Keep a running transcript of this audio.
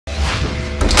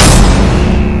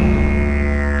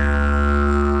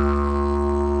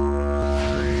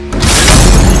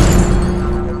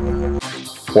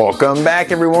Welcome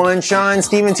back everyone, Sean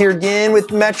Stevens here again with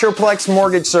Metroplex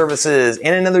Mortgage Services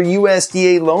and another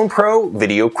USDA Loan Pro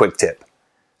video quick tip.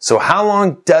 So how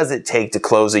long does it take to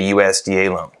close a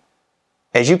USDA loan?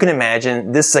 As you can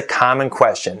imagine, this is a common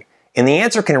question and the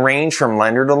answer can range from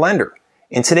lender to lender.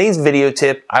 In today's video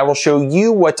tip, I will show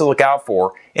you what to look out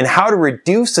for and how to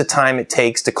reduce the time it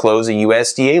takes to close a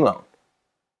USDA loan.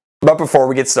 But before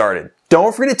we get started,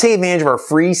 don't forget to take advantage of our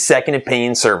free second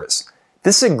opinion service.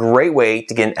 This is a great way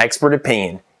to get an expert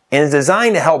opinion and is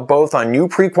designed to help both on new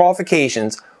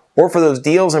pre-qualifications or for those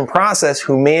deals in process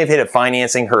who may have hit a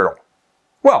financing hurdle.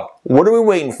 Well, what are we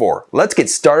waiting for? Let's get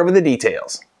started with the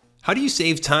details. How do you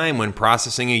save time when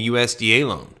processing a USDA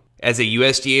loan? As a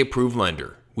USDA approved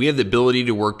lender, we have the ability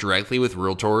to work directly with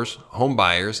realtors, home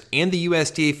buyers, and the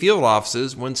USDA field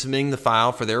offices when submitting the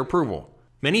file for their approval.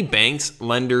 Many banks,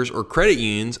 lenders, or credit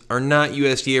unions are not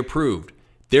USDA approved.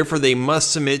 Therefore, they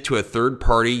must submit to a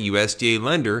third-party USDA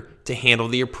lender to handle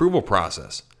the approval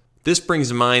process. This brings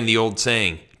to mind the old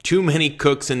saying, too many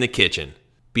cooks in the kitchen.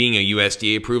 Being a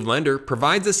USDA-approved lender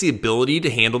provides us the ability to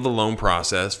handle the loan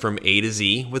process from A to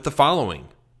Z with the following.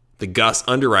 The GUS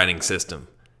underwriting system.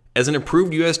 As an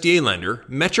approved USDA lender,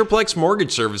 Metroplex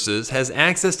Mortgage Services has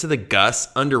access to the GUS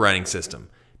underwriting system.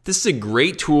 This is a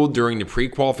great tool during the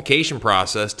pre-qualification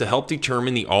process to help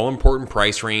determine the all-important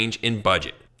price range and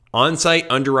budget. On-site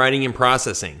underwriting and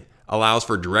processing allows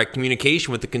for direct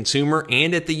communication with the consumer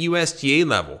and at the USDA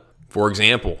level. For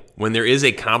example, when there is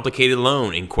a complicated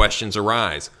loan and questions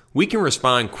arise, we can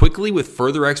respond quickly with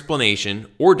further explanation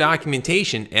or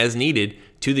documentation as needed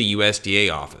to the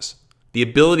USDA office. The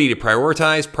ability to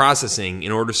prioritize processing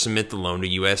in order to submit the loan to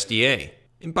USDA.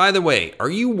 And by the way, are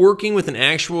you working with an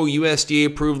actual USDA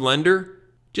approved lender?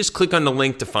 Just click on the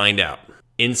link to find out.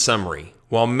 In summary,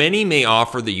 while many may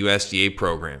offer the USDA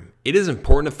program, it is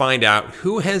important to find out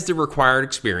who has the required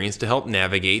experience to help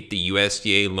navigate the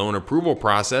USDA loan approval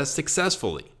process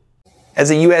successfully.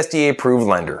 As a USDA approved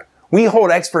lender, we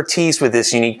hold expertise with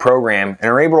this unique program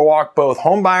and are able to walk both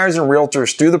home buyers and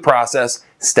realtors through the process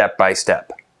step by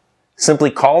step.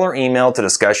 Simply call or email to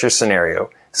discuss your scenario,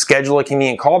 schedule a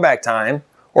convenient callback time,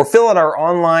 or fill out our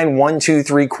online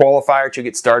 1-2-3 qualifier to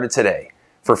get started today.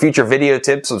 For future video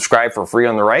tips, subscribe for free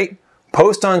on the right,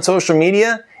 post on social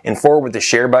media, and forward with the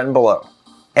share button below.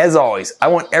 As always, I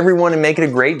want everyone to make it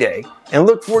a great day and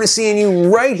look forward to seeing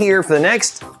you right here for the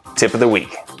next tip of the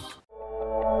week.